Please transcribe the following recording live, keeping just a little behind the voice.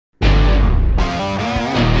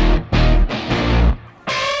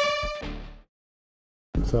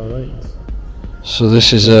It's alright. So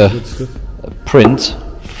this is a print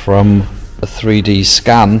from a 3D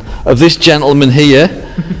scan of this gentleman here.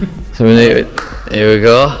 So here we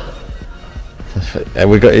go.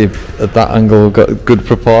 We got you at that angle. We've got a good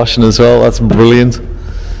proportion as well. That's brilliant.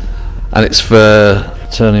 And it's for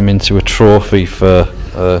turning him into a trophy for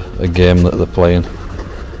a game that they're playing,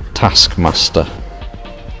 Taskmaster.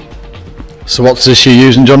 So what's this you're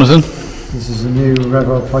using, Jonathan? This is a new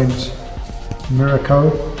Revo Point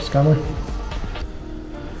MIRACO scanner.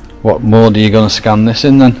 What mode are you going to scan this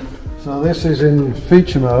in then? So this is in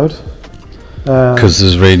feature mode. Because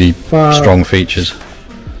there's really strong features.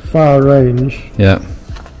 Far range. Yeah.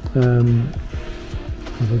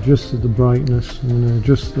 I've adjusted the brightness and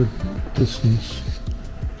adjust the distance.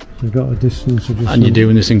 We've got a distance adjustment. And you're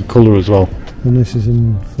doing this in colour as well? And this is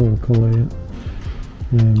in full colour, yeah.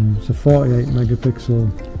 It's a 48 megapixel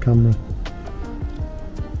camera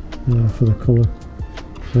for the colour.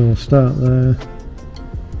 So we'll start there.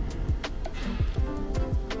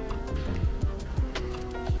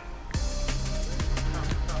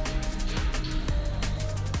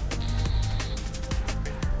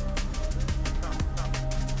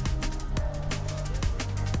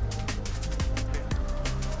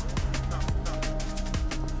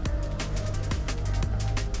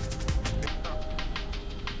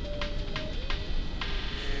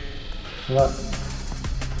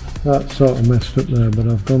 So that sort of messed up there, but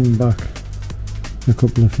I've gone back a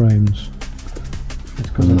couple of frames. It's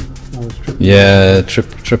because I was tripping. Yeah,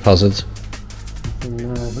 trip hazards.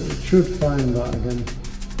 Nothing now, but it should find that again.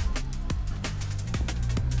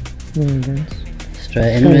 There it goes.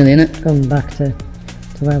 Straight in, really, innit? Gone back to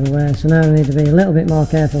where we were, so now I need to be a little bit more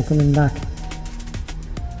careful coming back.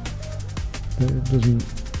 But it doesn't.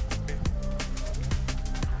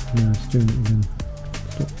 No, it's doing it again.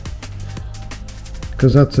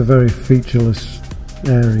 Because that's a very featureless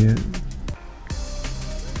area.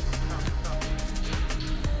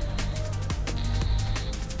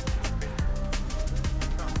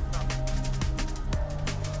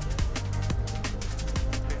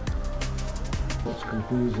 What's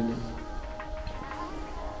confusing it?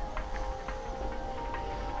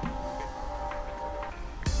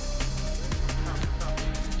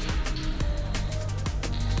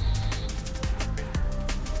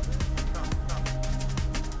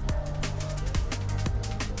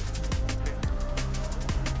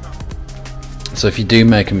 So if you do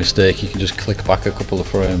make a mistake, you can just click back a couple of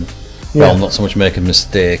frames. Yeah. Well, not so much make a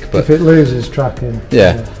mistake, but if it loses tracking.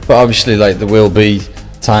 Yeah, but obviously, like, there will be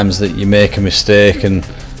times that you make a mistake, and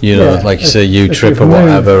you know, like you say, you trip or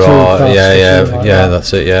whatever, or yeah,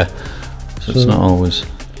 that's it, yeah. So it's not always.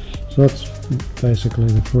 So that's basically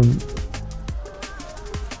the front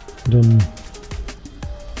done.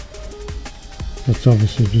 That's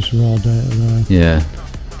obviously just raw data there. Yeah.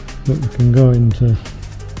 But we can go into it.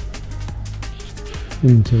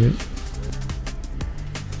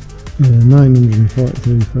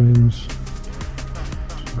 943 frames.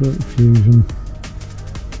 Go to Fusion.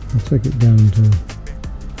 I'll take it down to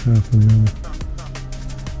half a mil.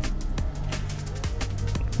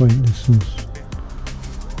 Point distance.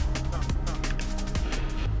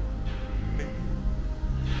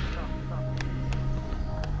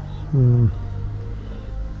 So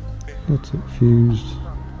that's it fused,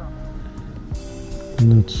 and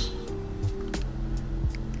that's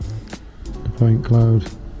the point cloud.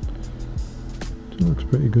 It looks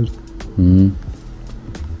pretty good.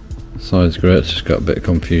 Side's great, it's just got a bit of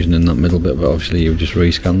confusion in that middle bit, but obviously you would just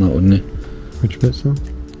rescan that, wouldn't you? Which bit's that?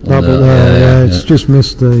 That bit there, yeah, it's just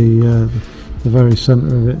missed the very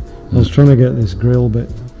centre of it. I was trying to get this grill bit,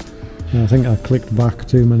 and I think I clicked back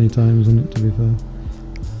too many times on it, to be fair.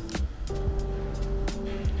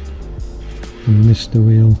 And missed the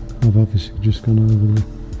wheel. I've obviously just gone over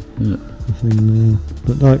the thing there,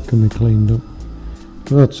 but that can be cleaned up.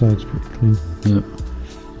 But that side's pretty clean. Yeah.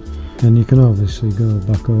 And you can obviously go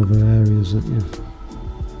back over areas that you've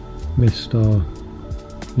missed or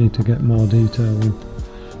need to get more detail in.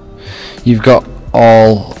 You've got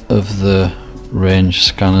all of the range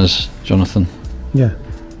scanners, Jonathan. Yeah.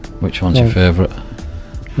 Which one's your favourite?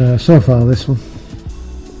 So far, this one.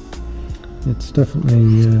 It's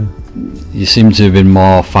definitely. You seem to have been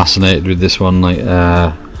more fascinated with this one, like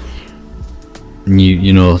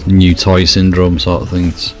new toy syndrome sort of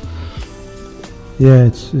things. Yeah,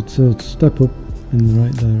 it's a step up in the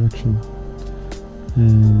right direction.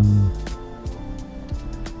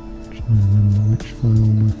 Trying to remember which file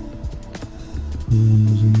the one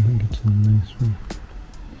was in. I think it's in this one.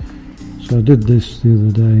 So I did this the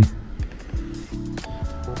other day.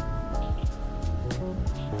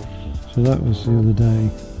 So that was the other day.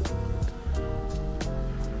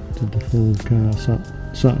 wanted the full car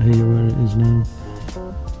sat here where it is now.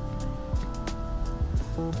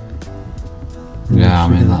 Yeah, I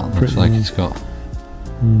mean that looks like it's got.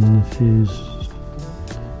 And the fuse,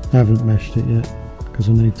 I haven't meshed it yet because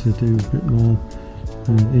I need to do a bit more.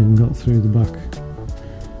 Even got through the back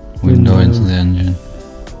window into the engine.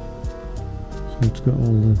 So it's got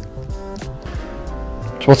all the.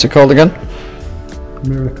 So what's it called again?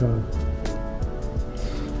 MIRACO.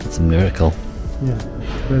 It's a miracle. Yeah,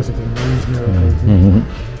 basically means miracle.